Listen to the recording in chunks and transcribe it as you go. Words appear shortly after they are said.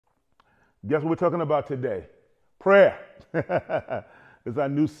Guess what we're talking about today? Prayer. This is our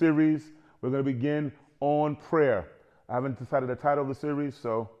new series. We're going to begin on prayer. I haven't decided the title of the series,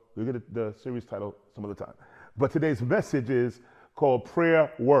 so we'll get the series title some other time. But today's message is called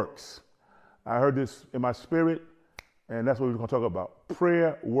Prayer Works. I heard this in my spirit, and that's what we're going to talk about.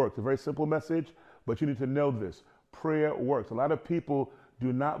 Prayer works. A very simple message, but you need to know this. Prayer works. A lot of people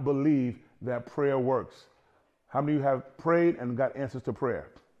do not believe that prayer works. How many of you have prayed and got answers to prayer?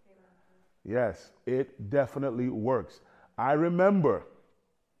 Yes, it definitely works. I remember,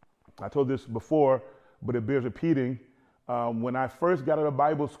 I told this before, but it bears repeating. When I first got out of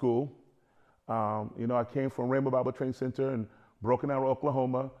Bible school, I came from Rainbow Bible Training Center in Broken Arrow,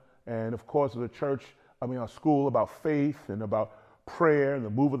 Oklahoma. And of course, it was a school about faith and about prayer and the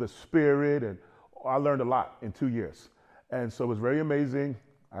move of the Spirit. And I learned a lot in 2 years. And so it was very amazing.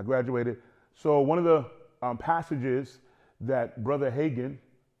 I graduated. So one of the passages that Brother Hagin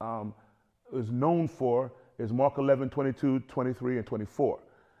is known for is Mark 11, 22, 23, and 24.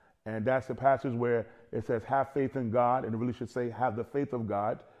 And that's the passage where it says, have faith in God, and it really should say, have the faith of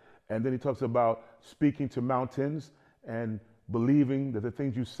God. And then he talks about speaking to mountains and believing that the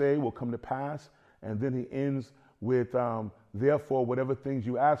things you say will come to pass. And then he ends with, therefore, whatever things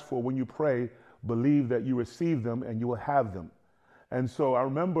you ask for when you pray, believe that you receive them and you will have them. And so I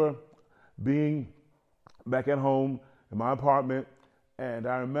remember being back at home in my apartment, and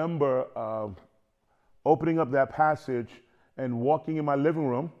I remember opening up that passage and walking in my living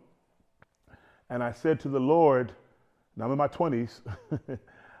room, and I said to the Lord, now I'm in my 20s, and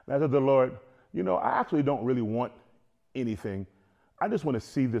I said to the Lord, I actually don't really want anything. I just want to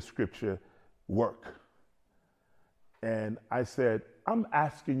see this scripture work. And I said, I'm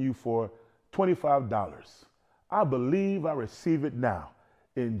asking you for $25. I believe I receive it now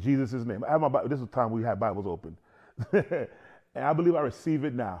in Jesus' name. I have my Bible. This is the time we had Bibles open. And I believe I receive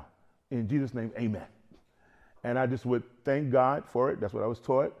it now in Jesus' name. Amen. And I just would thank God for it. That's what I was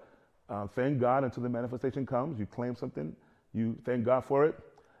taught. Thank God until the manifestation comes. You claim something, you thank God for it.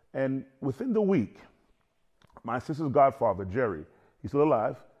 And within the week, my sister's godfather, Jerry, he's still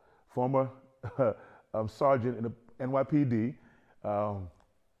alive, former sergeant in the NYPD.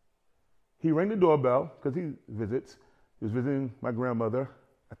 He rang the doorbell because he visits. He was visiting my grandmother,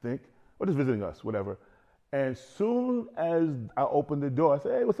 I think, or just visiting us, whatever. And soon as I opened the door, I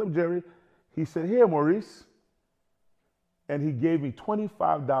said, hey, what's up, Jerry? He said, here, Maurice. And he gave me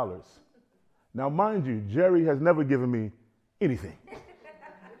 $25. Now, mind you, Jerry has never given me anything.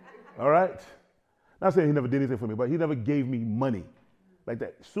 All right? Not saying he never did anything for me, but he never gave me money like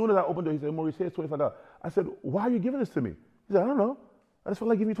that. As soon as I opened the door, he said, Maurice, here's $25. I said, why are you giving this to me? He said, I don't know. I just felt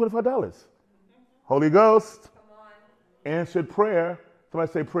like giving you $25. Holy Ghost. Answered prayer.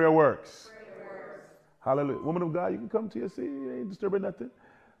 Somebody say prayer works. Prayer works. Hallelujah. Woman of God, you can come to your seat. You ain't disturbing nothing.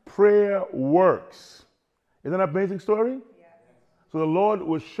 Prayer works. Isn't that an amazing story? Yes. So the Lord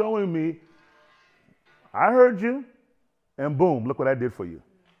was showing me, I heard you, and boom, look what I did for you.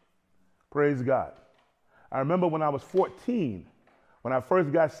 Praise God. I remember when I was 14, when I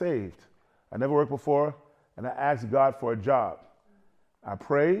first got saved. I never worked before, and I asked God for a job. I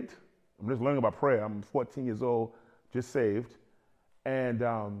prayed. I'm just learning about prayer. I'm 14 years old, just saved. And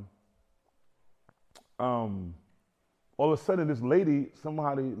all of a sudden, this lady,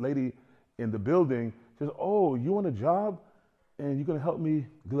 somehow the lady in the building says, oh, you want a job? And you're going to help me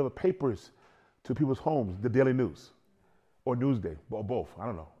deliver papers to people's homes, the Daily News or Newsday, or both. I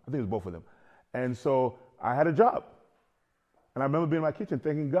don't know. I think it was both of them. And so I had a job. And I remember being in my kitchen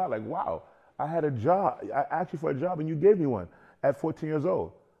thanking God, like, wow, I had a job. I asked you for a job and you gave me one at 14 years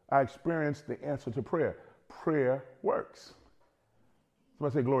old. I experienced the answer to prayer. Prayer works.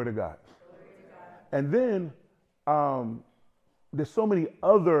 Somebody say glory to God. Glory to God. And then there's so many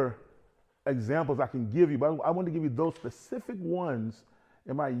other examples I can give you, but I want to give you those specific ones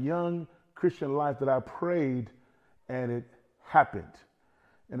in my young Christian life that I prayed and it happened.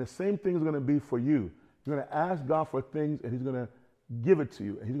 And the same thing is going to be for you. You're going to ask God for things and he's going to give it to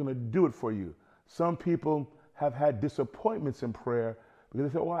you and he's going to do it for you. Some people have had disappointments in prayer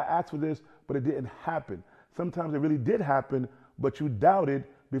because they say, oh, I asked for this, but it didn't happen. Sometimes it really did happen, but you doubted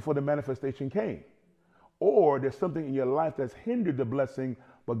before the manifestation came. Or there's something in your life that's hindered the blessing,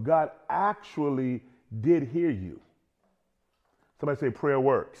 but God actually did hear you. Somebody say prayer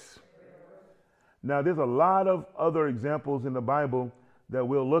works. Now, there's a lot of other examples in the Bible that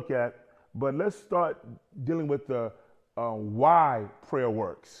we'll look at, but let's start dealing with the why prayer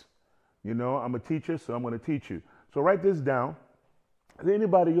works. I'm a teacher, so I'm going to teach you. So write this down. Is there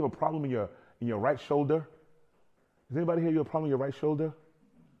anybody, you have a problem in your right shoulder? Is anybody here, you have a problem in your right shoulder?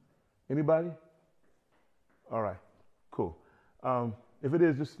 Anybody? All right, cool. If it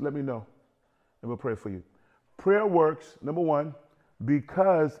is, just let me know. and we'll pray for you. Prayer works, number one,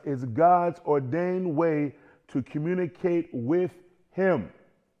 because it's God's ordained way to communicate with him.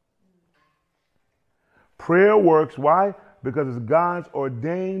 Prayer works, why? Because it's God's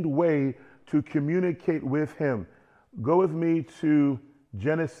ordained way to communicate with him. Go with me to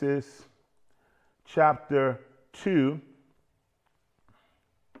Genesis chapter 2.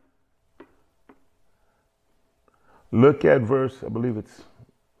 Look at verse, I believe it's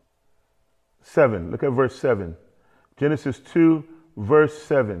 7. Look at verse 7. Genesis 2, verse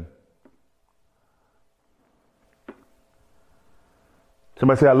 7.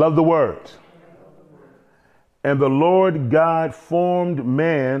 Somebody say, I love the words. And the Lord God formed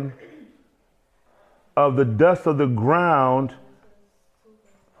man of the dust of the ground.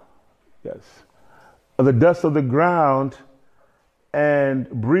 Yes. Of the dust of the ground, and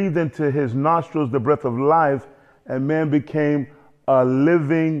breathed into his nostrils the breath of life, and man became a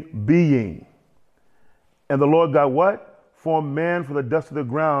living being. And the Lord God what? Formed man from the dust of the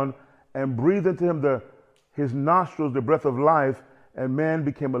ground, and breathed into him his nostrils the breath of life, and man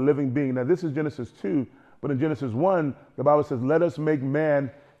became a living being. Now this is Genesis 2, but in Genesis 1, the Bible says, let us make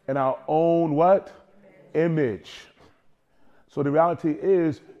man in our own what? Image. So the reality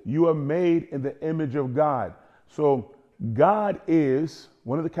is you are made in the image of God. So God is,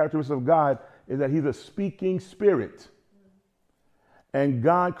 one of the characteristics of God is that he's a speaking spirit. And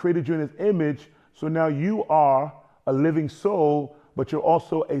God created you in his image. So now you are a living soul, but you're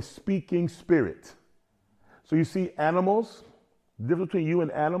also a speaking spirit. So you see animals, the difference between you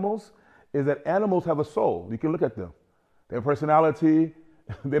and animals is that animals have a soul. You can look at them. They have personality.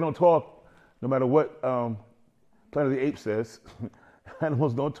 They don't talk no matter what Planet of the Apes says.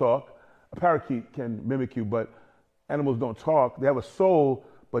 Animals don't talk. A parakeet can mimic you, but animals don't talk. They have a soul,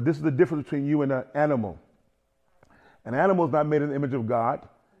 but this is the difference between you and an animal. An animal is not made in the image of God,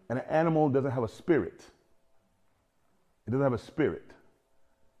 and an animal doesn't have a spirit. It doesn't have a spirit.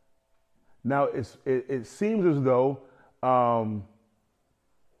 Now, it seems as though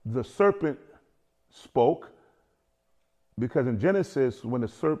the serpent spoke, because in Genesis,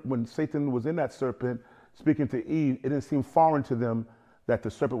 when Satan was in that serpent speaking to Eve, it didn't seem foreign to them that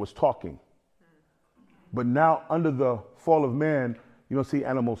the serpent was talking. But now, under the fall of man, you don't see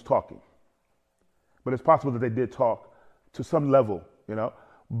animals talking. But it's possible that they did talk to some level, you know.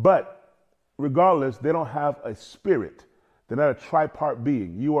 But regardless, they don't have a spirit. They're not a tripart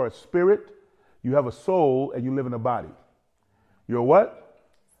being. You are a spirit, you have a soul, and you live in a body. You're what?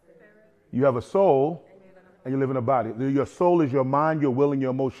 Spirit. You have a soul, and you live in a body. Your soul is your mind, your will, and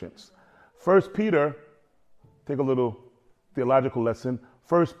your emotions. 1 Peter, take a little theological lesson.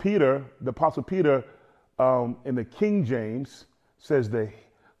 1 Peter, the Apostle Peter, in the King James, says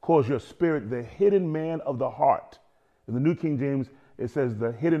calls your spirit the hidden man of the heart. In the New King James, it says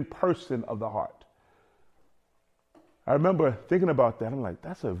the hidden person of the heart. I remember thinking about that. I'm like,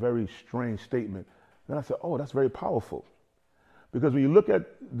 that's a very strange statement. Then I said, oh, that's very powerful. Because when you look at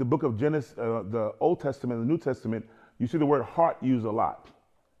the book of Genesis, the Old Testament and the New Testament, you see the word heart used a lot.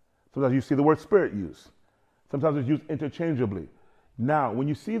 Sometimes you see the word spirit used. Sometimes it's used interchangeably. Now, when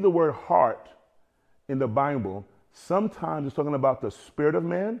you see the word heart in the Bible, sometimes it's talking about the spirit of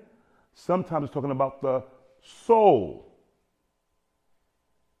man. Sometimes it's talking about the soul.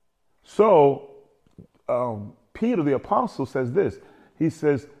 So, Peter, the apostle, says this. He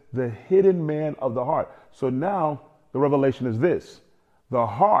says, the hidden man of the heart. So now the revelation is this. The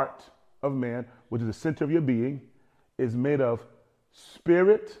heart of man, which is the center of your being, is made of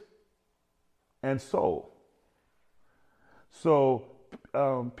spirit and soul. So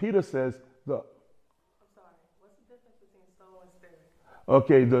Peter says, I'm sorry, what's the difference between soul and spirit?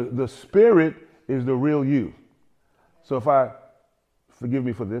 Okay, the spirit is the real you. So forgive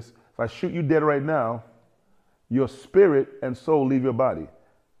me for this, if I shoot you dead right now, your spirit and soul leave your body.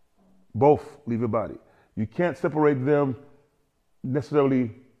 Both leave your body. You can't separate them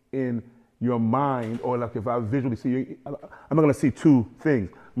necessarily in your mind, or like if I visually see you, I'm not going to see two things.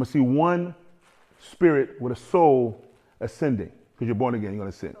 I'm going to see one spirit with a soul ascending, because you're born again, you're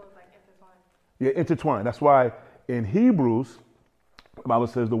going to ascend. So it's like intertwined. Yeah, intertwined. That's why in Hebrews, the Bible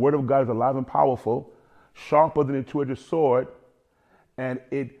says the word of God is alive and powerful, sharper than a two-edged sword, and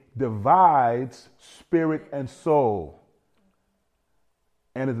it divides spirit and soul,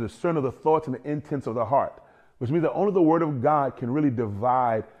 and is a discerner of the thoughts and the intents of the heart, which means that only the word of God can really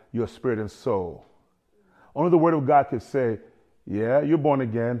divide your spirit and soul. Only the word of God can say, yeah, you're born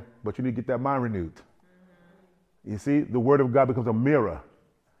again, but you need to get that mind renewed. You see, the word of God becomes a mirror.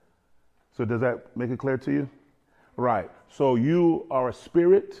 So does that make it clear to you? Right. So you are a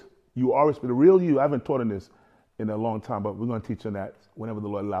spirit. You are a spirit. The real you, I haven't taught on this in a long time, but we're going to teach on that whenever the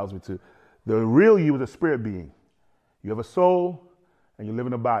Lord allows me to. The real you is a spirit being. You have a soul and you live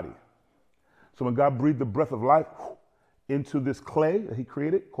in a body. So when God breathed the breath of life into this clay that he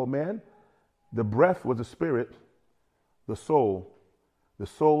created called man, the breath was the spirit, the soul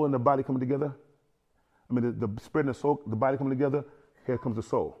and the body coming together. I mean, the spirit and the soul, the body coming together, here comes the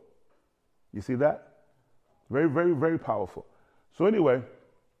soul. You see that? Very, very, very powerful. So anyway,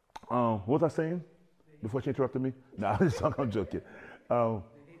 what was I saying before she interrupted me? No, I'm joking. The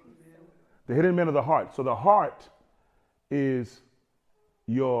hidden man of the heart. So the heart is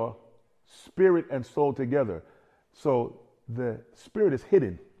your spirit and soul together. So the spirit is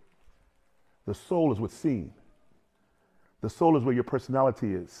hidden. The soul is what's seen. The soul is where your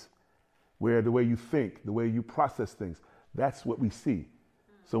personality is, where the way you think, the way you process things. That's what we see.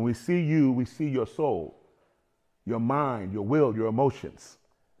 So when we see you, we see your soul, your mind, your will, your emotions.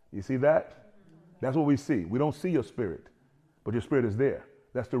 You see that? That's what we see. We don't see your spirit, but your spirit is there.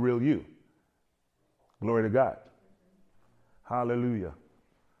 That's the real you. Glory to God. Hallelujah.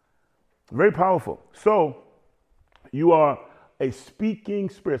 Very powerful. So you are a speaking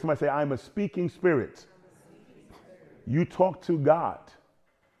spirit. Somebody say, I'm a speaking spirit. You talk to God.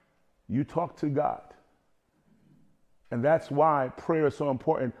 You talk to God. And that's why prayer is so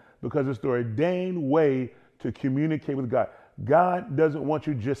important, because it's the ordained way to communicate with God. God doesn't want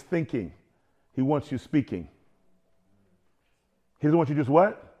you just thinking. He wants you speaking. He doesn't want you just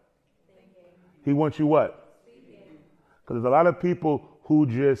what? Thinking. He wants you what? Because there's a lot of people who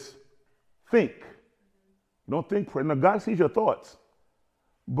just think. Don't think prayer. Now, God sees your thoughts,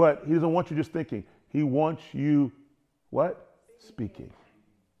 but he doesn't want you just thinking. He wants you what? Speaking.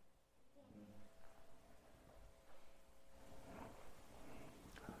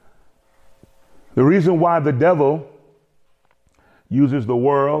 The reason why the devil uses the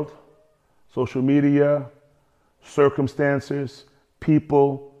world, social media, circumstances,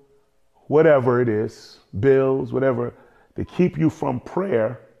 people, whatever it is, bills, whatever, to keep you from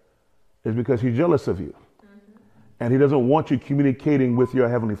prayer is because he's jealous of you. And he doesn't want you communicating with your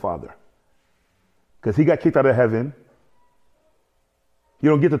Heavenly Father. Because he got kicked out of heaven. You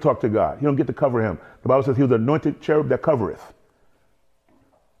don't get to talk to God. You don't get to cover him. The Bible says he was the anointed cherub that covereth.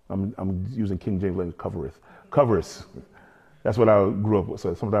 I'm using King James language, covereth. That's what I grew up with.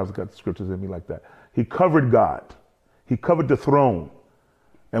 So sometimes I got scriptures in me like that. He covered God. He covered the throne.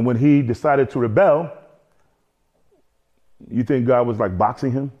 And when he decided to rebel, you think God was like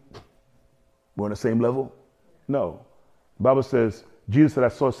boxing him? We're on the same level? No. The Bible says, Jesus said, I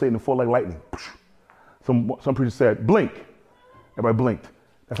saw Satan fall like lightning. Some preacher said, blink. Everybody blinked.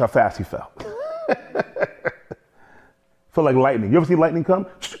 That's how fast he fell. Felt like lightning. You ever see lightning come?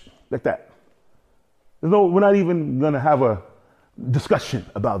 Like that. We're not even going to have a discussion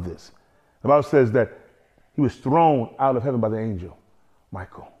about this. The Bible says that he was thrown out of heaven by the angel,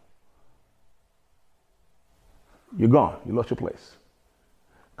 Michael. You're gone. You lost your place.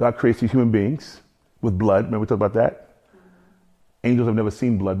 God creates these human beings with blood. Remember we talked about that? Angels have never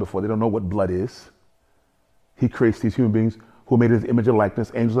seen blood before. They don't know what blood is. He creates these human beings who are made in his image and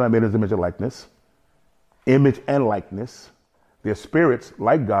likeness. Angels are not made in his image and likeness. Image and likeness. They're spirits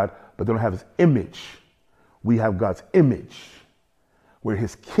like God, but they don't have his image. We have God's image. We're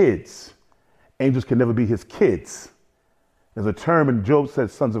his kids. Angels can never be his kids. There's a term in Job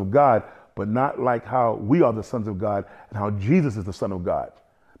says sons of God, but not like how we are the sons of God and how Jesus is the Son of God.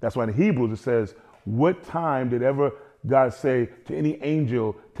 That's why in Hebrews it says, what time did ever God say to any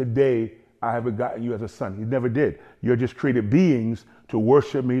angel, today I have begotten you as a son? He never did. You're just created beings to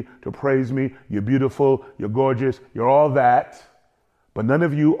worship me, to praise me. You're beautiful, you're gorgeous, you're all that. But none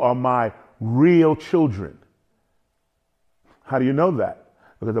of you are my real children. How do you know that?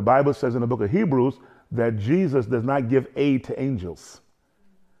 Because the Bible says in the book of Hebrews that Jesus does not give aid to angels,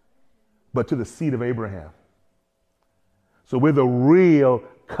 but to the seed of Abraham. So we're the real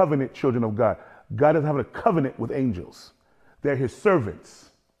covenant children of God. God doesn't have a covenant with angels. They're his servants.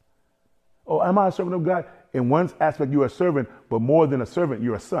 Oh, am I a servant of God? In one aspect, you're a servant, but more than a servant,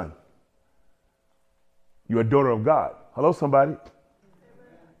 you're a son. You're a daughter of God. Hello, somebody.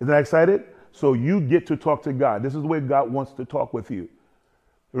 Isn't that excited? So you get to talk to God. This is the way God wants to talk with you.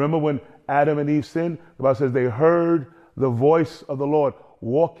 Remember when Adam and Eve sinned? The Bible says they heard the voice of the Lord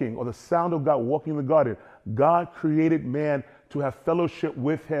walking, or the sound of God walking in the garden. God created man to have fellowship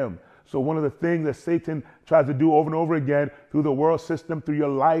with him. So one of the things that Satan tries to do over and over again through the world system, through your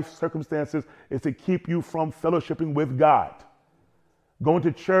life circumstances, is to keep you from fellowshipping with God. Going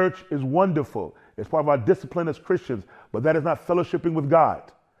to church is wonderful. It's part of our discipline as Christians, but that is not fellowshipping with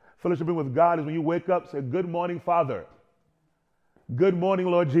God. Fellowshipping with God is when you wake up, say, good morning, Father. Good morning,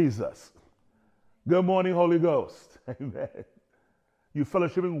 Lord Jesus. Good morning, Holy Ghost. Amen. You're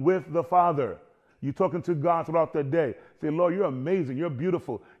fellowshipping with the Father. You're talking to God throughout the day. Say, Lord, you're amazing. You're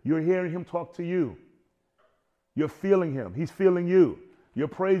beautiful. You're hearing him talk to you. You're feeling him. He's feeling you. You're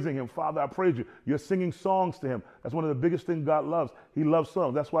praising him. Father, I praise you. You're singing songs to him. That's one of the biggest things God loves. He loves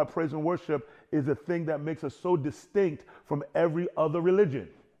songs. That's why praise and worship is a thing that makes us so distinct from every other religion.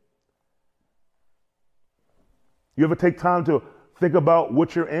 You ever take time to think about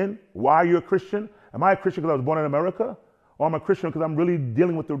what you're in? Why you're a Christian? Am I a Christian because I was born in America? Or am I a Christian because I'm really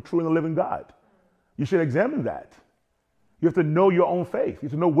dealing with the true and the living God? You should examine that. You have to know your own faith. You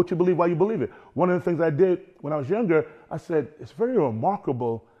have to know what you believe, why you believe it. One of the things I did when I was younger, I said, it's very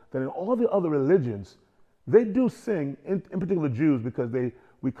remarkable that in all the other religions, they do sing, in particular Jews, because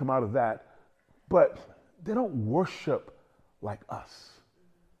we come out of that, but they don't worship like us.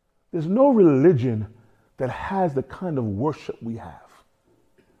 There's no religion that has the kind of worship we have.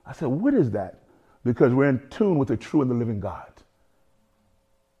 I said, what is that? Because we're in tune with the true and the living God.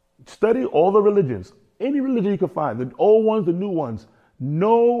 Study all the religions. Any religion you can find, the old ones, the new ones,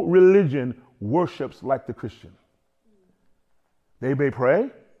 no religion worships like the Christian. They may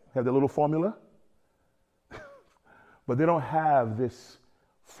pray, have their little formula, but they don't have this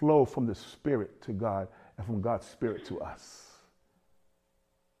flow from the Spirit to God and from God's Spirit to us.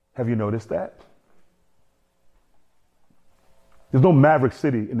 Have you noticed that? There's no Maverick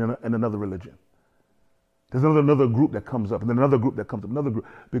City in another religion. There's another group that comes up, and then another group that comes up, another group.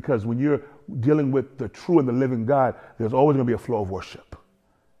 Because when you're dealing with the true and the living God, there's always going to be a flow of worship.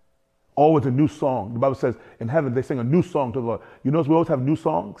 Always a new song. The Bible says in heaven, they sing a new song to the Lord. You notice we always have new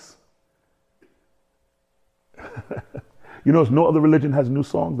songs? You notice no other religion has new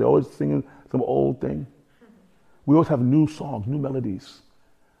songs? They're always singing some old thing. We always have new songs, new melodies.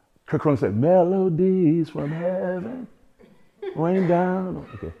 Kirk Franklin said, melodies from heaven rain down.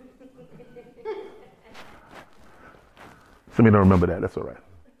 Okay. Some of you don't remember that. That's all right.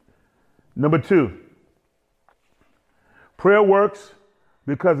 Number 2, prayer works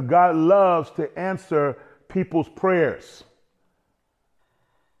because God loves to answer people's prayers.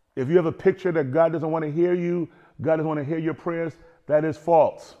 If you have a picture that God doesn't want to hear you, God doesn't want to hear your prayers, that is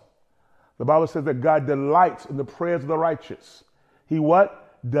false. The Bible says that God delights in the prayers of the righteous. He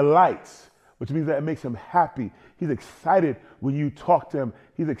what? Delights, which means that it makes him happy. He's excited when you talk to him.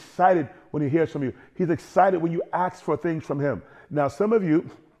 He's excited when he hears from you. He's excited when you ask for things from him. Now, some of you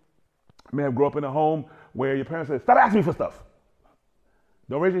may have grown up in a home where your parents said, stop asking me for stuff.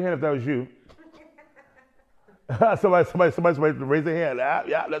 Don't raise your hand if that was you. somebody raise their hand.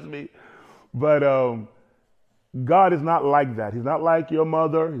 Yeah, that's me. But God is not like that. He's not like your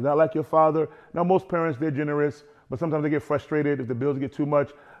mother. He's not like your father. Now, most parents, they're generous, but sometimes they get frustrated if the bills get too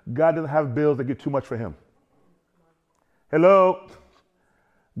much. God doesn't have bills that get too much for him. Hello?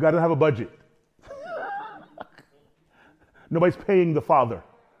 God doesn't have a budget. Nobody's paying the father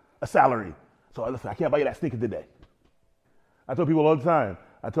a salary. So listen, I can't buy you that sneaker today. I tell people all the time,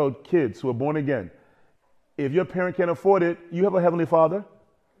 I tell kids who are born again, if your parent can't afford it, you have a heavenly father.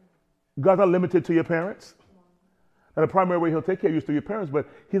 God's not limited to your parents. Now, the primary way he'll take care of you is through your parents, but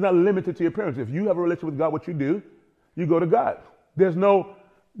he's not limited to your parents. If you have a relationship with God, what you do, you go to God. There's God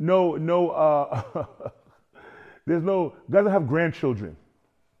doesn't have grandchildren.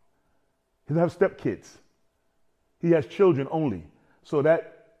 He doesn't have stepkids. He has children only. So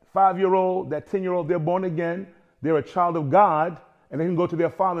that 5-year-old, that 10-year-old, they're born again. They're a child of God, and they can go to their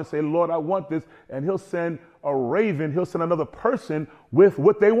father and say, Lord, I want this. And he'll send a raven. He'll send another person with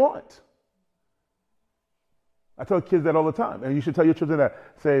what they want. I tell kids that all the time. And you should tell your children that.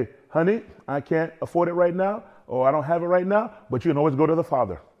 Say, honey, I can't afford it right now, or I don't have it right now, but you can always go to the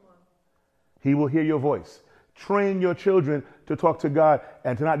Father. He will hear your voice. Train your children to talk to God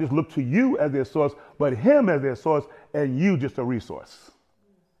and to not just look to you as their source, but him as their source and you just a resource.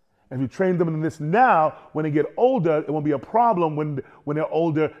 And if you train them in this now, when they get older, it won't be a problem when they're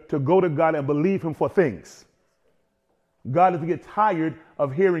older to go to God and believe him for things. God doesn't get tired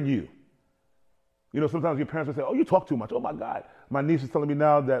of hearing you. You know, sometimes your parents will say, oh, you talk too much. Oh, my God. My niece is telling me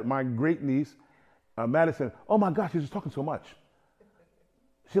now that my great niece, Madison, oh, my gosh, she's just talking so much.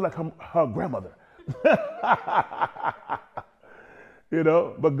 She's like her grandmother. You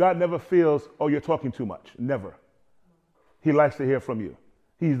know, but God never feels, oh, you're talking too much. Never. He likes to hear from you.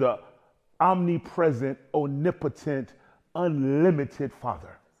 He's the omnipresent, omnipotent, unlimited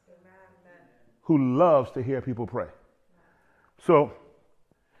Father who loves to hear people pray. So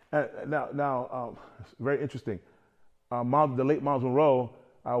now, it's very interesting. The late Miles Monroe,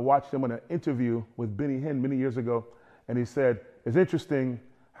 I watched him in an interview with Benny Hinn many years ago, and he said, it's interesting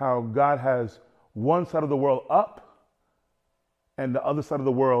how God has one side of the world up and the other side of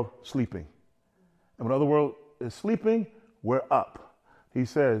the world sleeping. And when the other world is sleeping, we're up. He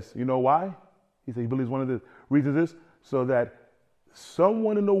says, you know why? He said he believes one of the reasons is so that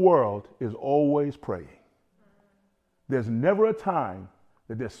someone in the world is always praying. There's never a time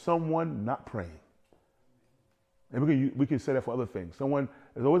that there's someone not praying. And we can say that for other things.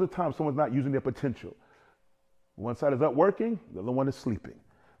 There's always a time someone's not using their potential. One side is up working, the other one is sleeping.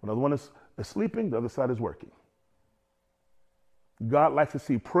 When the other one is sleeping, the other side is working. God likes to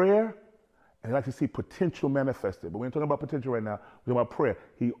see prayer, and he likes to see potential manifested. But we ain't talking about potential right now. We're talking about prayer.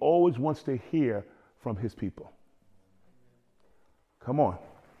 He always wants to hear from his people. Come on.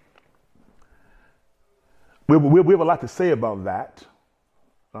 We have a lot to say about that,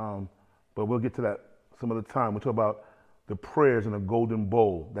 but we'll get to that some other time. We'll talk about the prayers in a golden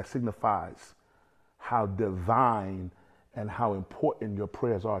bowl that signifies how divine and how important your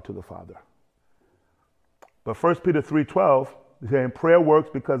prayers are to the Father. But 1 Peter 3:12, saying prayer works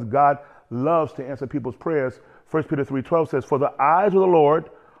because God loves to answer people's prayers. 1 Peter 3:12 says, for the eyes of the Lord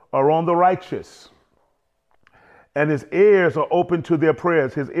are on the righteous, and his ears are open to their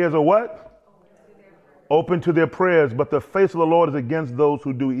prayers. His ears are what? Open to their prayers, but the face of the Lord is against those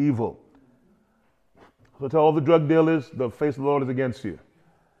who do evil. So tell all the drug dealers, the face of the Lord is against you.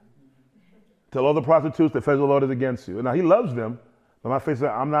 Tell all the prostitutes, the face of the Lord is against you. Now, he loves them, but my face,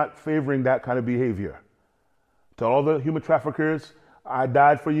 I'm not favoring that kind of behavior. Tell all the human traffickers, I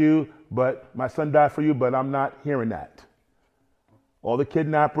died for you, but my son died for you, but I'm not hearing that. All the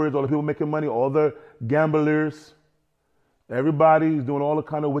kidnappers, all the people making money, all the gamblers, everybody who's doing all the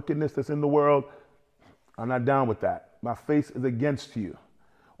kind of wickedness that's in the world, I'm not down with that. My face is against you.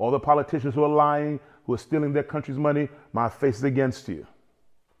 All the politicians who are lying, who are stealing their country's money, my face is against you.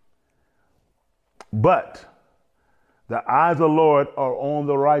 But the eyes of the Lord are on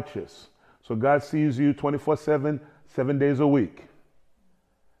the righteous. So God sees you 24/7, 7 days a week.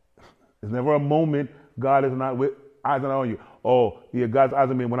 There's never a moment God is not with, eyes are not on you. Oh, yeah, God's eyes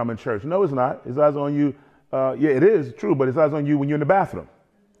on me when I'm in church. No, it's not. His eyes are on you. Yeah, it is true, but his eyes are on you when you're in the bathroom.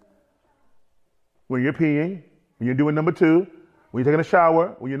 When you're peeing, when you're doing number two, when you're taking a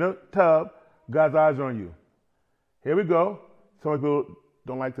shower, when you're in the tub, God's eyes are on you. Here we go. Some people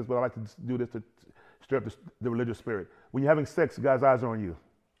don't like this, but I like to do this to stir up the religious spirit. When you're having sex, God's eyes are on you.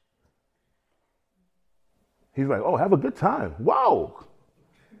 He's like, oh, have a good time. Wow.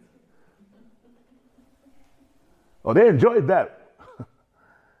 Oh, they enjoyed that.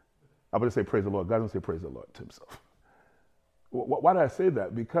 I'm going to say praise the Lord. God doesn't say praise the Lord to himself. Why did I say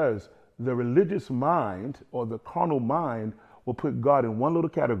that? Because the religious mind or the carnal mind will put God in one little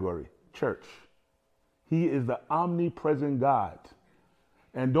category, church. He is the omnipresent God.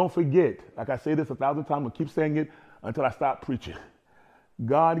 And don't forget, like I say this 1,000 times, I'll keep saying it until I stop preaching.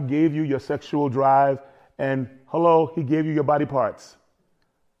 God gave you your sexual drive, and hello, he gave you your body parts.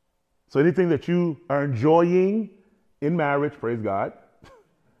 So anything that you are enjoying in marriage, praise God,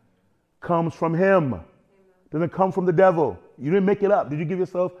 comes from him. Doesn't come from the devil. You didn't make it up. Did you give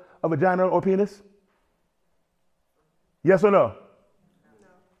yourself a vagina or penis? Yes or no? No.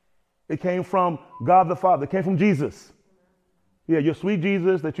 It came from God the Father. It came from Jesus. Yeah, your sweet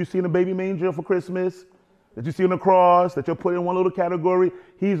Jesus that you see in a baby manger for Christmas, that you see on the cross, that you're put in one little category,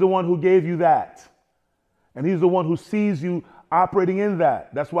 he's the one who gave you that. And he's the one who sees you operating in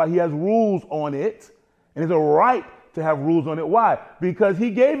that. That's why he has rules on it. And it's a right to have rules on it. Why? Because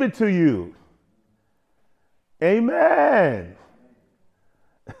he gave it to you. Amen.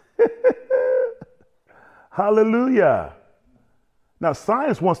 Hallelujah. Now,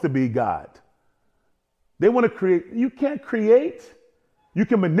 science wants to be God. They want to create. You can't create. You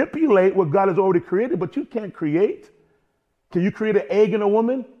can manipulate what God has already created, but you can't create. Can you create an egg in a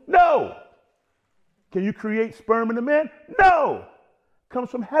woman? No. Can you create sperm in a man? No. Comes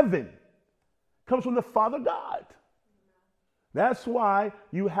from heaven. Comes from the Father God. That's why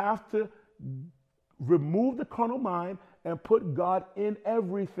you have to remove the carnal mind and put God in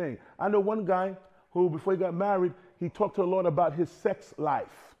everything. I know one guy who, before he got married, he talked to the Lord about his sex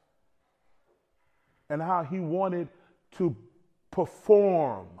life and how he wanted to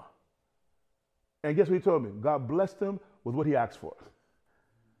perform. And guess what he told me? God blessed him with what he asked for.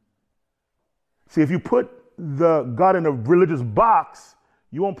 See, if you put the God in a religious box,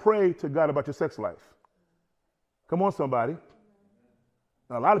 you won't pray to God about your sex life. Come on, somebody.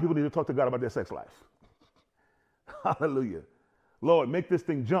 Now, a lot of people need to talk to God about their sex life. Hallelujah. Lord, make this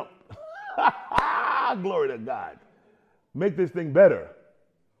thing jump. Glory to God. Make this thing better.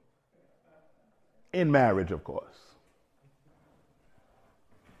 In marriage, of course.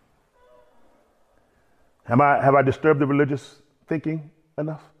 Have I disturbed the religious thinking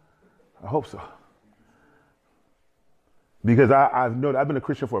enough? I hope so. Because I've been a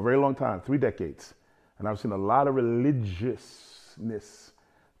Christian for a very long time, 3 decades. And I've seen a lot of religious religiousness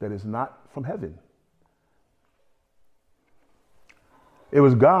that is not from heaven. It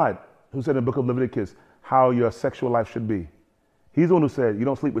was God who said in the book of Leviticus how your sexual life should be. He's the one who said you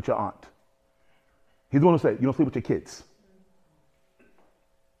don't sleep with your aunt. He's the one who said you don't sleep with your kids.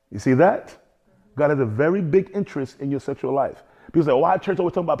 You see that? God has a very big interest in your sexual life. People say, why church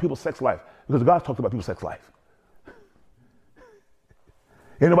always talking about people's sex life? Because God talks about people's sex life.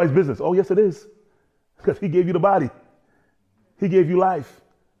 Ain't nobody's business. Oh, yes, it is. Because he gave you the body. He gave you life.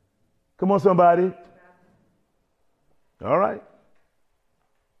 Come on, somebody. All right.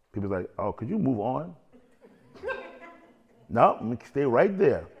 People's like, oh, could you move on? No, let me stay right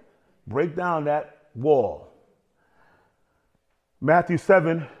there. Break down that wall. Matthew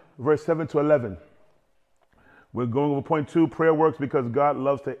 7, verse 7 to 11. We're going over point 2. Prayer works because God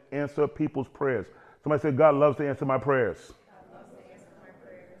loves to answer people's prayers. Somebody said, God loves to answer my prayers. God loves to answer my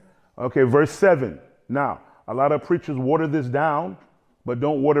prayers. Okay, verse 7. Now, a lot of preachers water this down, but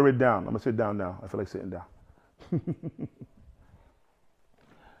don't water it down. I'm going to sit down now. I feel like sitting down.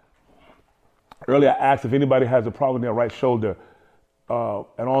 Earlier, I asked if anybody has a problem in their right shoulder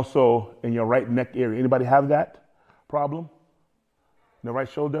and also in your right neck area. Anybody have that problem? In the right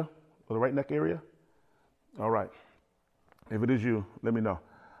shoulder or the right neck area? All right. If it is you, let me know.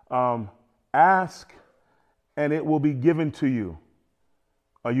 Ask and it will be given to you.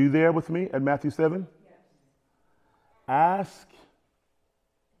 Are you there with me at Matthew 7? Yes. Ask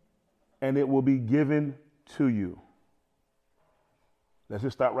and it will be given to you. Let's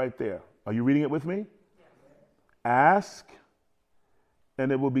just start right there. Are you reading it with me? Yes. Ask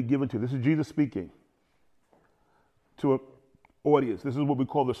and it will be given to you. This is Jesus speaking to an audience. This is what we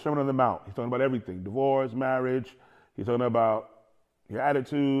call the Sermon on the Mount. He's talking about everything. Divorce, marriage. He's talking about your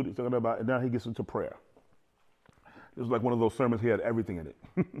attitude. He's talking about, and now he gets into prayer. This is like one of those sermons. He had everything in it.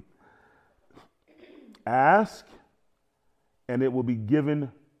 Ask and it will be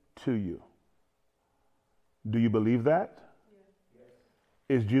given to you. Do you believe that?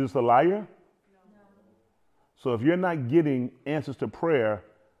 Is Jesus a liar? No. So if you're not getting answers to prayer,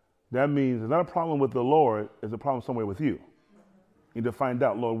 that means it's not a problem with the Lord, it's a problem somewhere with you. You need to find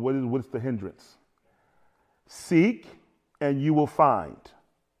out, Lord, what's the hindrance? Seek and you will find.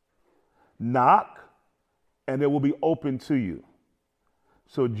 Knock and it will be open to you.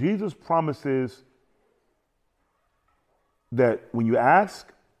 So Jesus promises that when you ask,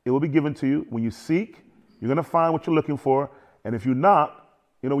 it will be given to you. When you seek, you're going to find what you're looking for. And if you knock,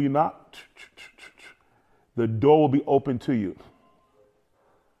 you know when you knock? The door will be open to you.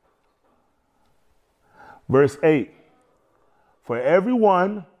 Verse 8. For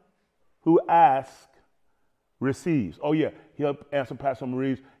everyone who asks receives. Oh yeah, he'll answer Pastor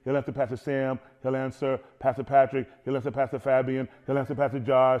Maurice. He'll answer Pastor Sam. He'll answer Pastor Patrick. He'll answer Pastor Fabian. He'll answer Pastor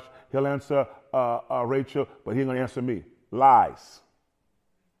Josh. He'll answer Rachel. But he ain't going to answer me. Lies.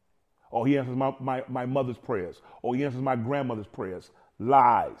 Oh, he answers my mother's prayers. Oh, he answers my grandmother's prayers.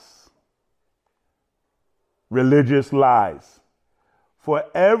 Lies. Religious lies. For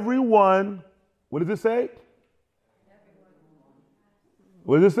everyone, what does it say?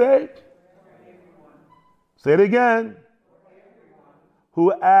 What does it say? Say it again.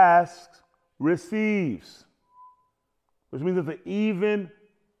 Who asks receives. Which means it's an even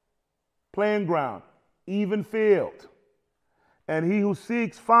playing ground, even field. And he who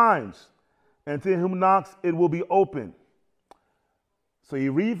seeks finds, and to him who knocks it will be open. So he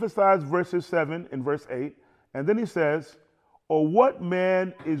re-emphasized verses 7 and verse 8, and then he says, or what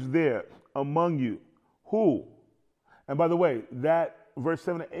man is there among you who, and by the way, that verse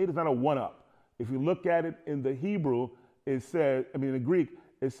 7 and 8 is not a one-up. If you look at it in the Hebrew, it says, in the Greek,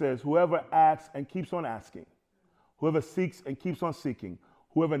 it says, whoever asks and keeps on asking, whoever seeks and keeps on seeking,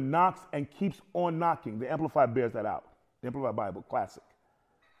 whoever knocks and keeps on knocking. The Amplified bears that out. The Amplified Bible, classic.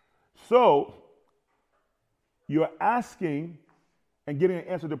 So, you're asking and getting an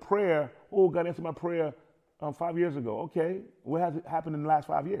answer to prayer. Oh, God answered my prayer 5 years ago. Okay, what has happened in the last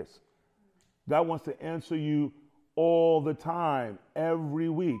 5 years? God wants to answer you all the time, every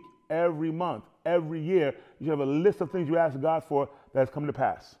week, every month, every year. You should have a list of things you ask God for that has come to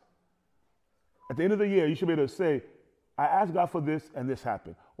pass. At the end of the year, you should be able to say, I asked God for this and this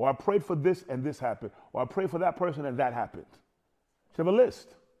happened. Or I prayed for this and this happened. Or I prayed for that person and that happened. You should have a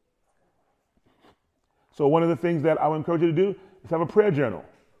list. So one of the things that I would encourage you to do is have a prayer journal.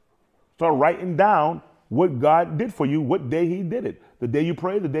 Start writing down what God did for you, what day he did it. The day you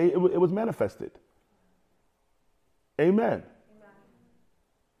prayed, the day it was manifested. Amen. Amen.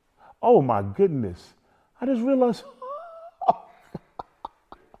 Oh my goodness. I just realized.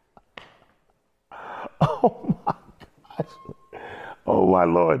 Oh my gosh. Oh my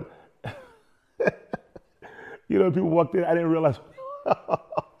Lord. You know, people walked in, I didn't realize.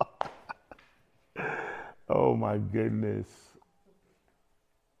 Oh my goodness.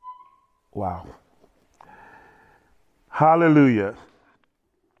 Wow. Hallelujah.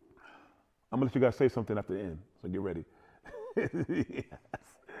 I'm going to let you guys say something after the end, so get ready. Yes.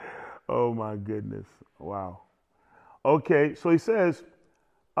 Oh my goodness. Wow. Okay, so he says,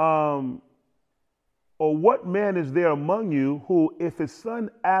 or what man is there among you who, if his son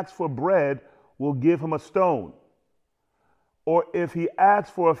asks for bread, will give him a stone? Or if he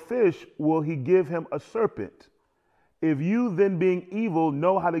asks for a fish, will he give him a serpent? If you then, being evil,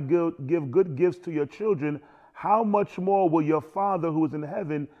 know how to give good gifts to your children, how much more will your Father who is in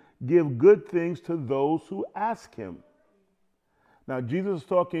heaven give good things to those who ask him? Now, Jesus is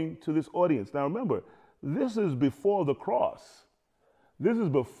talking to this audience. Now, remember, this is before the cross. This is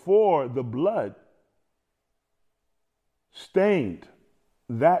before the blood stained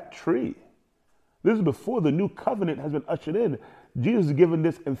that tree. This is before the new covenant has been ushered in. Jesus is giving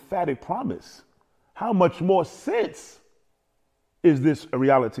this emphatic promise. How much more since is this a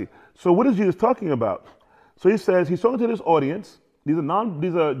reality? So what is Jesus talking about? So he says, he's talking to this audience. These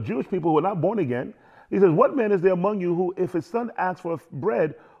are Jewish people who are not born again. He says, what man is there among you who, if his son asks for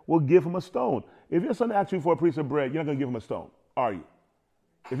bread, will give him a stone? If your son asks you for a piece of bread, you're not going to give him a stone, are you?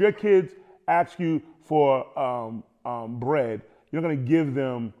 If your kids ask you for bread, you're not going to give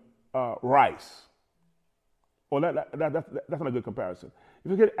them rice. Well, that's not a good comparison.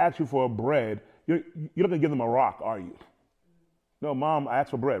 If your kid asks you for bread, you're not going to give them a rock, are you? No, Mom, I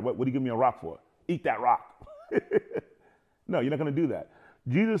asked for bread. What do you give me a rock for? Eat that rock. No, you're not going to do that.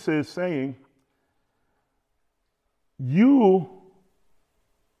 Jesus is saying, you,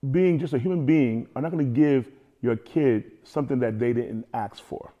 being just a human being, are not going to give your kid something that they didn't ask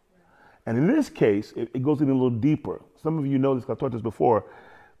for. And in this case, it goes even a little deeper. Some of you know this, because I've taught this before.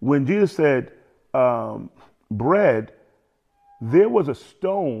 When Jesus said bread, there was a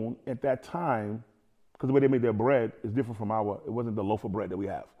stone at that time, because the way they made their bread is different from it wasn't the loaf of bread that we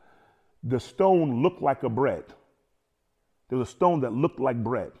have. The stone looked like a bread. There was a stone that looked like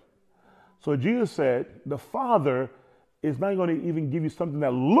bread. So Jesus said, the Father is not going to even give you something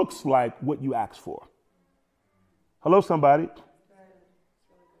that looks like what you asked for. Hello, somebody?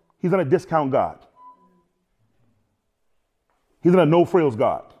 He's not a discount God. He's not a no-frills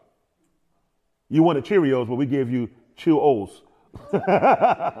God. You wanted Cheerios, but we gave you Chew-O's.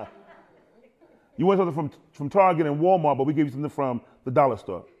 You want something from Target and Walmart, but we gave you something from the dollar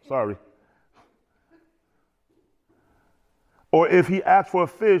store. Sorry. Or if he asks for a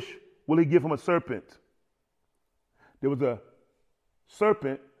fish, will he give him a serpent? There was a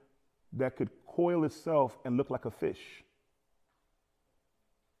serpent that could coil itself and look like a fish.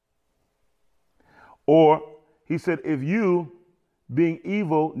 Or he said, if you, being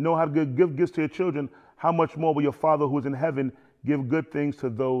evil, know how to give gifts to your children, how much more will your Father who is in heaven give good things to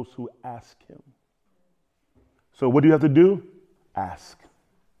those who ask him? So what do you have to do? Ask.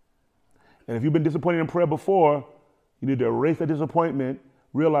 And if you've been disappointed in prayer before, you need to erase that disappointment,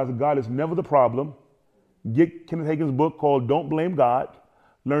 realize that God is never the problem. Get Kenneth Hagin's book called Don't Blame God.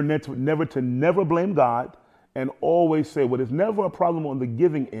 Learn never to blame God, and always say, well, there's never a problem on the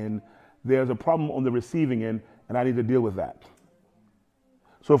giving end. There's a problem on the receiving end, and I need to deal with that.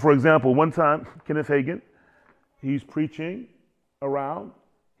 So, for example, one time, Kenneth Hagin, he's preaching around.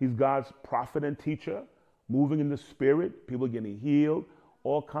 He's God's prophet and teacher, moving in the spirit, people getting healed,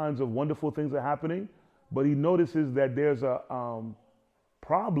 all kinds of wonderful things are happening. But he notices that there's a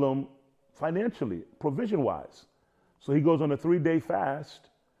problem financially, provision-wise. So he goes on a 3-day fast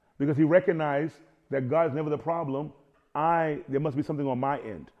because he recognized that God is never the problem. There must be something on my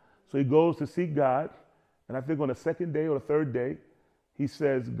end. So he goes to seek God, and I think on the second day or the third day, he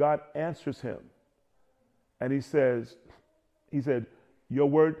says, God answers him. And he said, your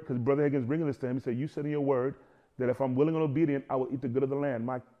word, because Brother Hagin's bringing this to him, he said, you said in your word that if I'm willing and obedient, I will eat the good of the land.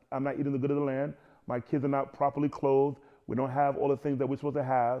 I'm not eating the good of the land. My kids are not properly clothed. We don't have all the things that we're supposed to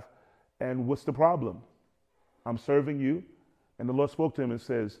have. And what's the problem? I'm serving you. And the Lord spoke to him and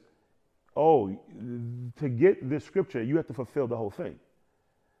says, oh, to get this scripture, you have to fulfill the whole thing.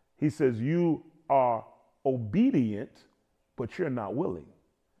 He says, you are obedient, but you're not willing.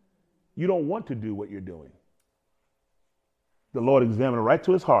 You don't want to do what you're doing. The Lord examined right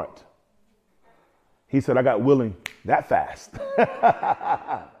to his heart. He said, I got willing that fast.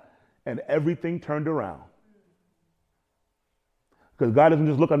 And everything turned around. Because God doesn't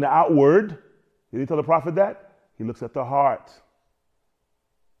just look on the outward. Did he tell the prophet that? He looks at the heart.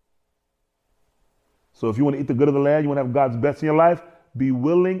 So if you want to eat the good of the land, you want to have God's best in your life, be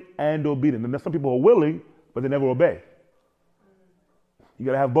willing and obedient. And there's some people who are willing, but they never obey. You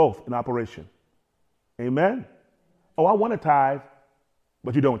got to have both in operation. Amen? Oh, I want to tithe,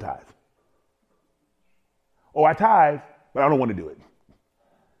 but you don't tithe. Oh, I tithe, but I don't want to do it.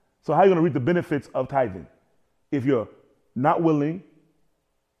 So how are you going to reap the benefits of tithing? If you're not willing,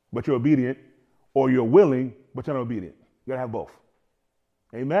 but you're obedient, or you're willing, but you're not obedient. You got to have both.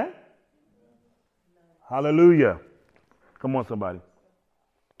 Amen? Hallelujah. Come on, somebody.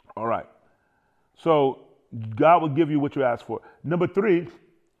 All right. So God will give you what you ask for. Number 3,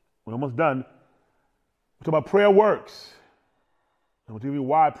 we're almost done. We're talking about prayer works. I'm going to tell you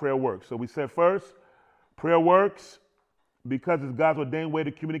why prayer works. So we said first, prayer works because it's God's ordained way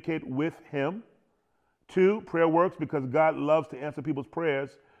to communicate with him. 2, prayer works because God loves to answer people's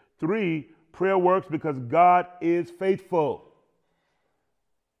prayers. 3, prayer works because God is faithful.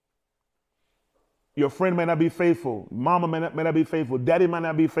 Your friend may not be faithful. Mama may not be faithful. Daddy might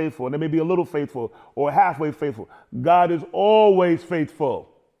not be faithful. And they may be a little faithful or halfway faithful. God is always faithful.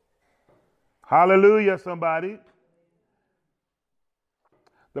 Hallelujah, somebody.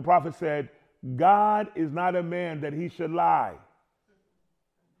 The prophet said, God is not a man that he should lie.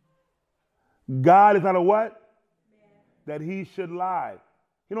 God is not a what? That he should lie.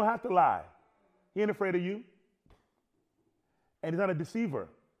 He don't have to lie. He ain't afraid of you. And he's not a deceiver.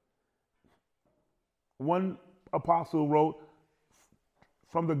 One apostle wrote,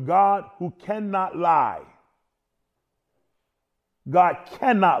 from the God who cannot lie. God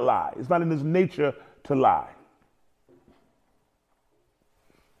cannot lie. It's not in his nature to lie.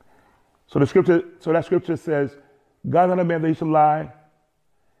 So that scripture says, God's not a man that he should lie.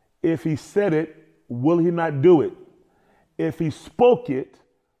 If he said it, will he not do it? If he spoke it,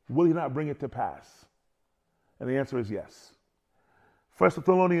 will he not bring it to pass? And the answer is yes. 1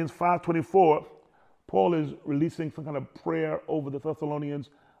 Thessalonians 5:24, Paul is releasing some kind of prayer over the Thessalonians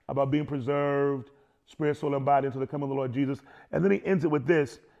about being preserved, spirit, soul, and body until the coming of the Lord Jesus. And then he ends it with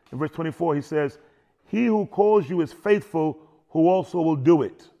this. In verse 24, he says, he who calls you is faithful, who also will do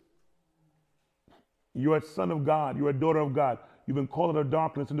it. You're a son of God. You're a daughter of God. You've been called out of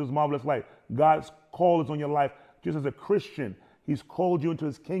darkness into this marvelous light. God's call is on your life. Just as a Christian, he's called you into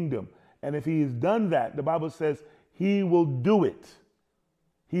his kingdom. And if he has done that, the Bible says he will do it.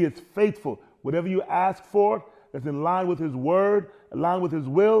 He is faithful. Whatever you ask for that's in line with his word, in line with his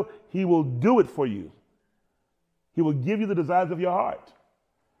will, he will do it for you. He will give you the desires of your heart.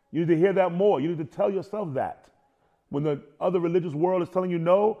 You need to hear that more. You need to tell yourself that. When the other religious world is telling you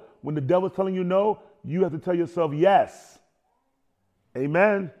no, when the devil is telling you no, you have to tell yourself yes.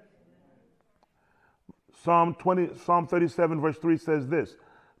 Amen. Psalm 37 verse 3 says this,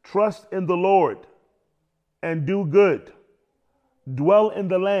 trust in the Lord and do good. Dwell in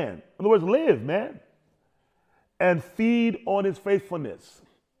the land. In other words, live, man. And feed on his faithfulness.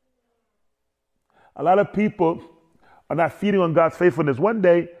 A lot of people are not feeding on God's faithfulness. One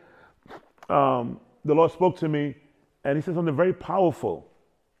day, the Lord spoke to me and he said something very powerful.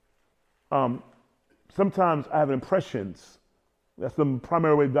 Sometimes I have impressions. That's the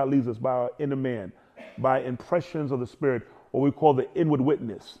primary way God leads us, by our inner man, by impressions of the Spirit, what we call the inward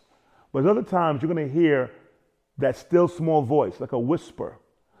witness. But other times you're going to hear that still small voice, like a whisper.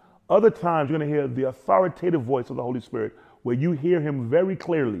 Other times you're going to hear the authoritative voice of the Holy Spirit, where you hear him very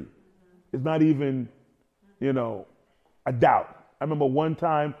clearly. It's not even, a doubt. I remember one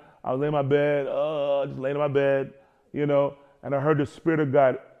time I was laying in my bed, just laying in my bed, and I heard the Spirit of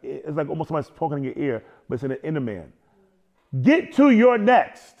God. It's like almost somebody's talking in your ear, but it's in the inner man. Get to your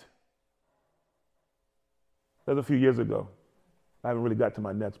next. That was a few years ago. I haven't really got to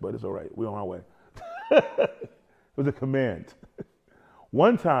my next, but it's all right. We're on our way. It was a command.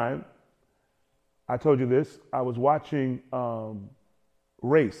 One time, I told you this, I was watching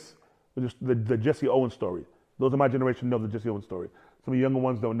Race, the Jesse Owens story. Those of my generation know the Jesse Owens story. Some of the younger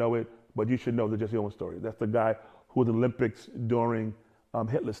ones don't know it, but you should know the Jesse Owens story. That's the guy who was in the Olympics during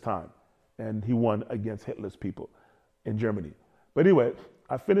Hitler's time, and he won against Hitler's people in Germany. But anyway,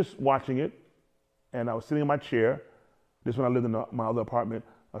 I finished watching it, and I was sitting in my chair. This is when I lived in my other apartment.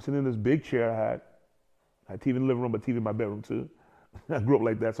 I was sitting in this big chair. I had TV in the living room, but TV in my bedroom too. I grew up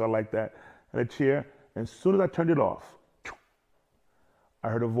like that, so I like that. And a chair, and as soon as I turned it off, I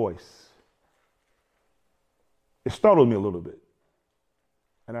heard a voice. It startled me a little bit.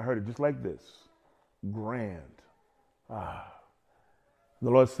 And I heard it just like this, grand. The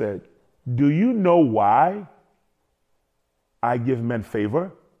Lord said, do you know why I give men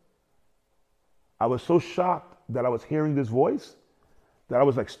favor? I was so shocked that I was hearing this voice that I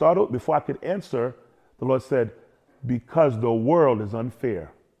was like startled. Before I could answer, the Lord said, because the world is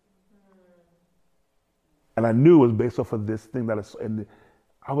unfair. And I knew it was based off of this thing and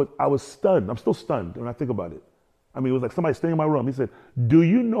I was stunned. I'm still stunned when I think about it. I mean, it was like somebody staying in my room. He said, do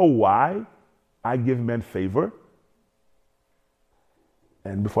you know why I give men favor?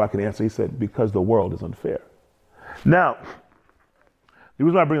 And before I could answer, he said, because the world is unfair. Now, the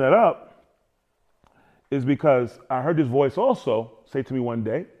reason I bring that up is because I heard this voice also say to me one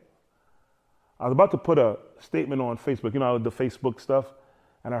day, I was about to put a statement on Facebook, you know, the Facebook stuff,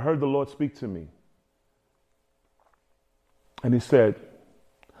 and I heard the Lord speak to me. And he said,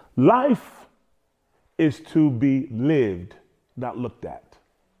 life is to be lived, not looked at.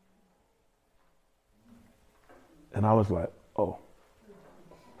 And I was like, oh.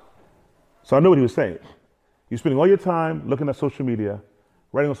 So I knew what he was saying. You're spending all your time looking at social media,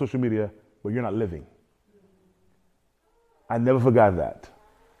 writing on social media, but you're not living. I never forgot that.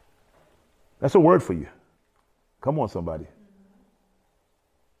 That's a word for you. Come on, somebody.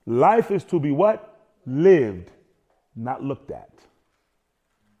 Life is to be what? Lived, not looked at.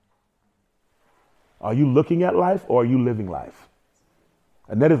 Are you looking at life or are you living life?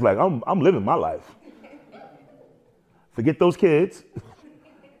 And that is like, I'm living my life. Forget those kids,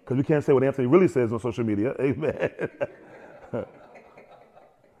 because we can't say what Anthony really says on social media. Amen.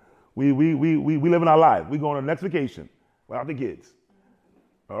 we living our life. We go on our next vacation without the kids.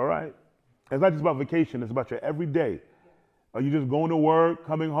 All right. It's not just about vacation. It's about your everyday. Are you just going to work,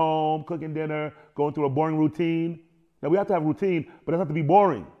 coming home, cooking dinner, going through a boring routine? Now, we have to have routine, but it doesn't have to be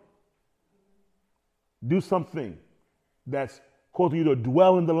boring. Do something that's causing you to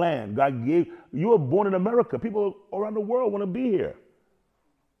dwell in the land. God gave, you were born in America. People around the world want to be here.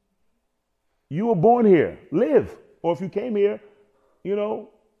 You were born here. Live. Or if you came here, you know,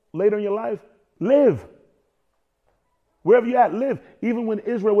 later in your life, live. Wherever you're at, live. Even when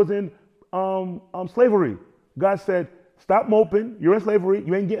Israel was in slavery, God said, stop moping. You're in slavery.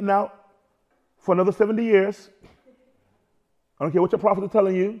 You ain't getting out for another 70 years. I don't care what your prophets are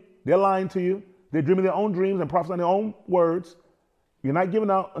telling you. They're lying to you. They're dreaming their own dreams and prophesying their own words. You're not giving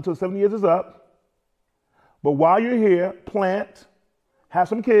out until 70 years is up. But while you're here, plant, have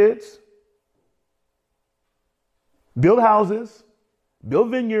some kids, build houses,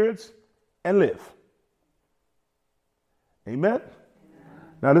 build vineyards, and live. Amen?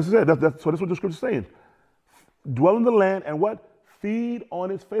 Now this is it. That's what the scripture is saying. Dwell in the land and what? Feed on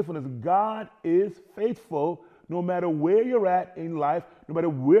his faithfulness. God is faithful no matter where you're at in life, no matter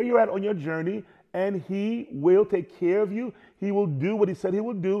where you're at on your journey, and he will take care of you. He will do what he said he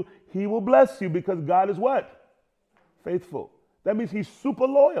will do. He will bless you because God is what? Faithful. That means he's super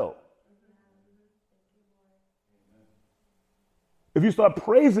loyal. If you start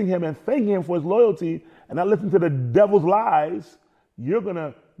praising him and thanking him for his loyalty and not listen to the devil's lies, you're going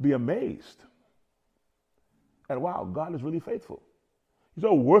to be amazed. And wow, God is really faithful. You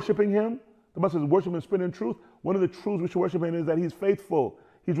start worshiping him. The Bible says worship in spirit and truth. One of the truths we should worship him is that he's faithful.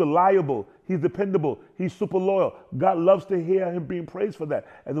 He's reliable. He's dependable. He's super loyal. God loves to hear him being praised for that.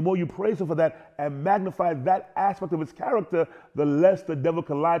 And the more you praise him for that and magnify that aspect of his character, the less the devil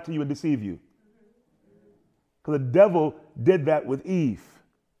can lie to you and deceive you. Because the devil did that with Eve.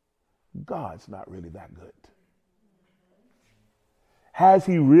 God's not really that good. Has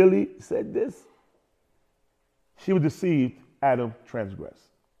he really said this? She was deceived, Adam transgressed.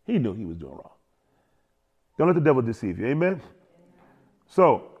 He knew he was doing wrong. Don't let the devil deceive you. Amen?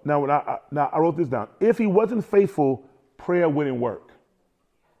 So, now I wrote this down. If he wasn't faithful, prayer wouldn't work.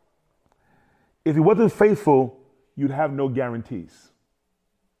 If he wasn't faithful, you'd have no guarantees.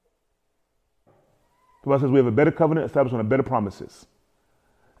 The Bible says we have a better covenant established on better promises.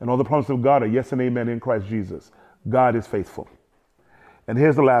 And all the promises of God are yes and amen in Christ Jesus. God is faithful. And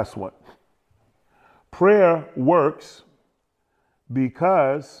here's the last one. Prayer works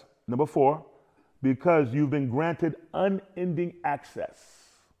because, number 4, because you've been granted unending access.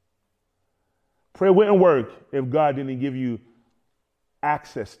 Prayer wouldn't work if God didn't give you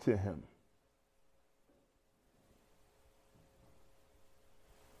access to him.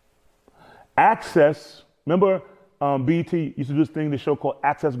 Access, remember BET used to do this thing, this show called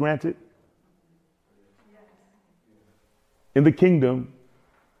Access Granted? In the kingdom,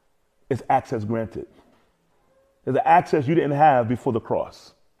 it's access granted. There's the access you didn't have before the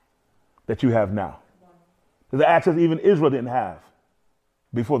cross that you have now. There's the access even Israel didn't have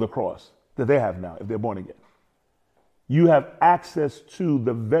before the cross that they have now if they're born again. You have access to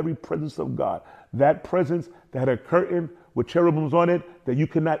the very presence of God. That presence that had a curtain with cherubims on it that you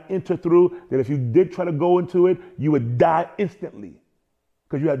could not enter through, that if you did try to go into it, you would die instantly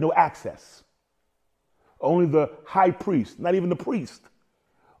because you had no access. Only the high priest, not even the priest,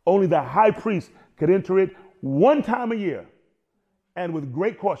 only the high priest could enter it one time a year and with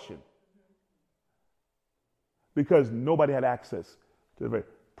great caution because nobody had access to the very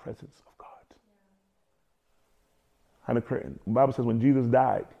presence of God. And the curtain. The Bible says when Jesus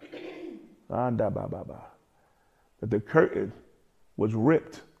died, that the curtain was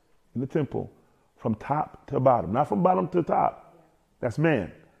ripped in the temple from top to bottom. Not from bottom to top. That's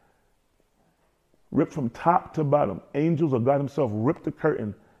man. Ripped from top to bottom. Angels or God himself ripped the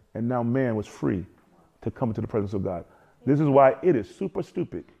curtain, and now man was free to come into the presence of God. This is why it is super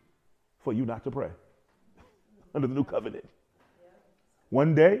stupid for you not to pray under the new covenant.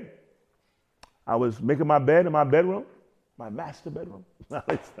 One day, I was making my bed in my bedroom, my master bedroom.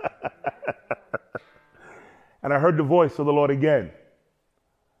 And I heard the voice of the Lord again.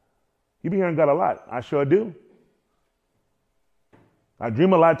 You be hearing God a lot. I sure do. I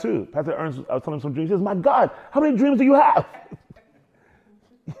dream a lot too. Pastor Ernst, I was telling him some dreams. He says, my God, how many dreams do you have?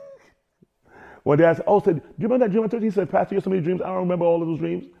 One day I said, do you remember that dream I told you? He said, Pastor, you have so many dreams. I don't remember all of those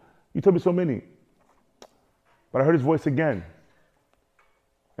dreams. You told me so many. But I heard his voice again.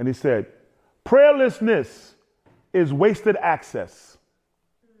 And he said, prayerlessness is wasted access.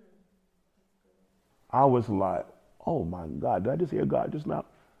 I was like, oh my God, did I just hear God just now?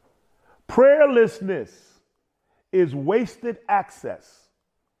 Prayerlessness is wasted access.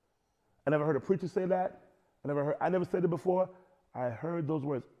 I never heard a preacher say that. I never said it before. I heard those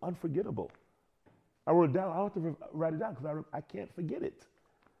words, unforgettable. I wrote it down. I have to write it down because I can't forget it.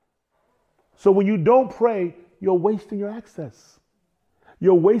 So when you don't pray, you're wasting your access.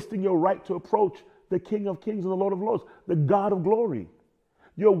 You're wasting your right to approach the King of Kings and the Lord of Lords, the God of glory.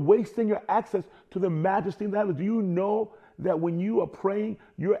 You're wasting your access to the majesty in the heavens. Do you know that when you are praying,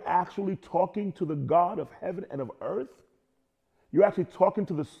 you're actually talking to the God of heaven and of earth? You're actually talking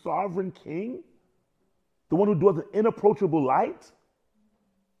to the sovereign King, the one who dwells in inapproachable light,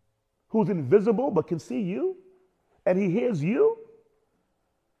 who's invisible but can see you, and he hears you.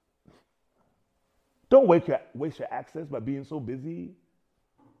 Don't waste your access by being so busy.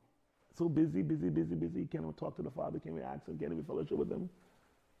 So busy. You can't even talk to the Father, can't even ask him, can't even fellowship with him.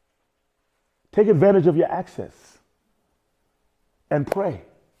 Take advantage of your access and pray.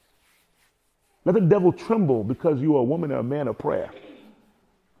 Let the devil tremble because you are a woman or a man of prayer.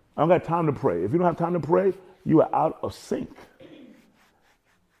 I don't got time to pray. If you don't have time to pray, you are out of sync.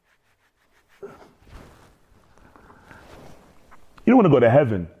 You don't want to go to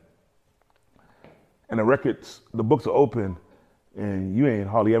heaven and the books are open and you ain't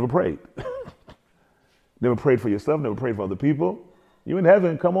hardly ever prayed. Never prayed for yourself, never prayed for other people. You in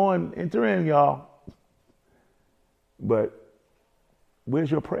heaven, come on, enter in, y'all. But where's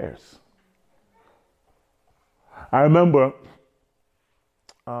your prayers? I remember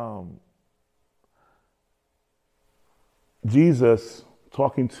Jesus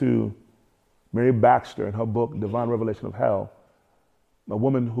talking to Mary Baxter in her book, Divine Revelation of Hell, a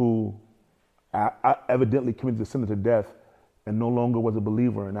woman who evidently committed the sin to death and no longer was a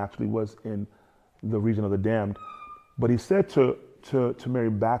believer and actually was in the region of the damned. But he said to Mary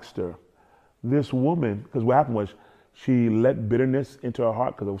Baxter, this woman, because what happened was she let bitterness into her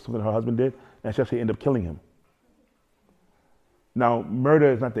heart because of something her husband did, and she actually ended up killing him. Now,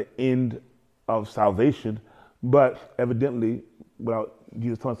 murder is not the end of salvation, but evidently, without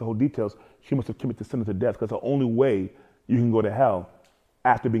Jesus telling us the whole details, she must have committed the sin to death because the only way you can go to hell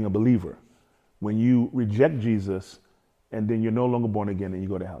after being a believer. When you reject Jesus and then you're no longer born again and you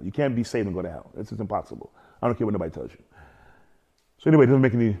go to hell. You can't be saved and go to hell. It's just impossible. I don't care what nobody tells you. So anyway, it doesn't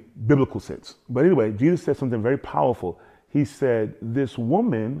make any biblical sense. But anyway, Jesus said something very powerful. He said, this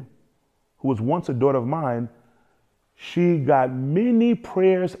woman who was once a daughter of mine, she got many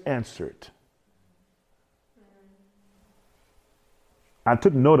prayers answered. I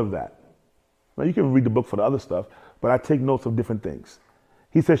took note of that. Now you can read the book for the other stuff, but I take notes of different things.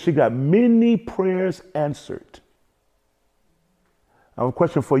 He says she got many prayers answered. I have a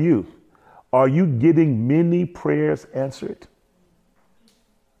question for you. Are you getting many prayers answered?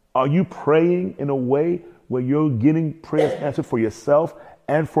 Are you praying in a way where you're getting prayers answered for yourself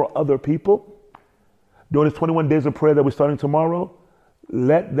and for other people? During this 21 days of prayer that we're starting tomorrow,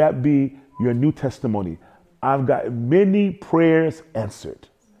 let that be your new testimony. I've got many prayers answered.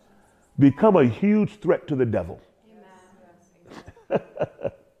 Become a huge threat to the devil.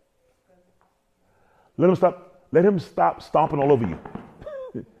 Let him stop stomping all over you.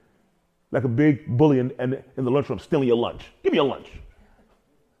 Like a big bully in the lunchroom stealing your lunch. Give me your lunch.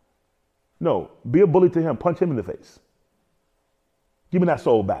 No, be a bully to him. Punch him in the face. Give me that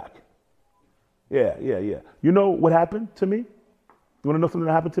soul back. Yeah. You know what happened to me? You want to know something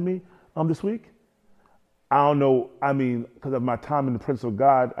that happened to me this week? I don't know. I mean, because of my time in the presence of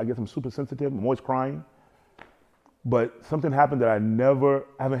God, I guess I'm super sensitive. I'm always crying. But something happened that I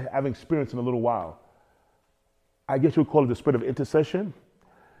haven't experienced in a little while. I guess you would call it the spirit of intercession.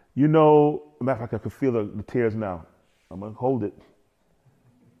 You know, matter of fact, I could feel the tears now. I'm going to hold it.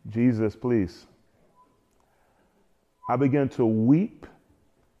 Jesus, please. I began to weep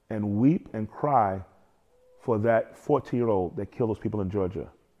and cry for that 14-year-old that killed those people in Georgia.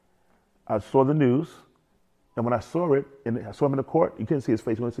 I saw the news, and when I saw it, and I saw him in the court, you couldn't see his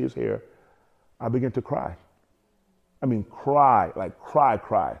face, you couldn't see his hair, I began to cry. I mean, cry. And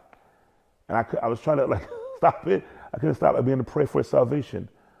I was trying to like stop it. I couldn't stop. I began to pray for his salvation.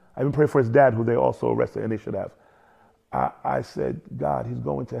 I even prayed for his dad, who they also arrested, and they should have. I said, God, he's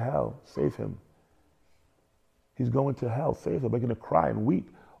going to hell. Save him. He's going to hell. Save him. I began to cry and weep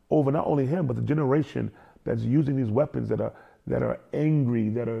over not only him, but the generation that's using these weapons, that are angry,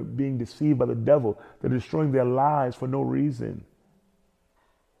 that are being deceived by the devil, that are destroying their lives for no reason.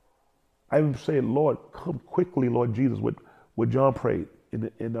 I even say, Lord, come quickly, Lord Jesus, what John prayed in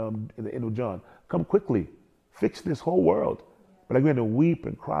the end of John. Come quickly. Fix this whole world. But I began to weep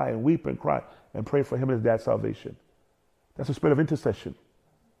and cry and pray for him and his dad's salvation. That's the spirit of intercession.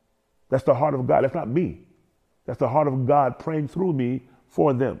 That's the heart of God. That's not me. That's the heart of God praying through me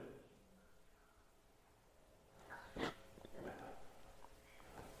for them.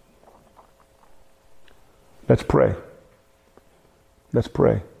 Let's pray. Let's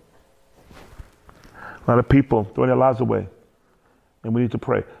pray. A lot of people throwing their lives away, and we need to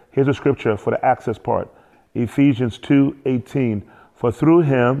pray. Here's a scripture for the access part. Ephesians 2:18. For through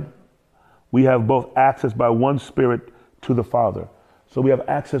him we have both access by one Spirit to the Father. So we have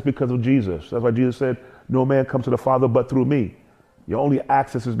access because of Jesus. That's why Jesus said, no man comes to the Father but through me. Your only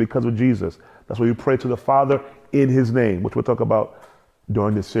access is because of Jesus. That's why we pray to the Father in his name, which we'll talk about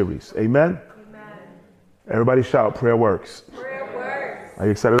during this series. Amen? Amen. Everybody shout, prayer works. Prayer works. Are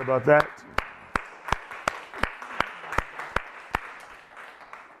you excited about that?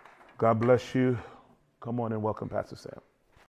 God bless you. Come on and welcome Pastor Sam.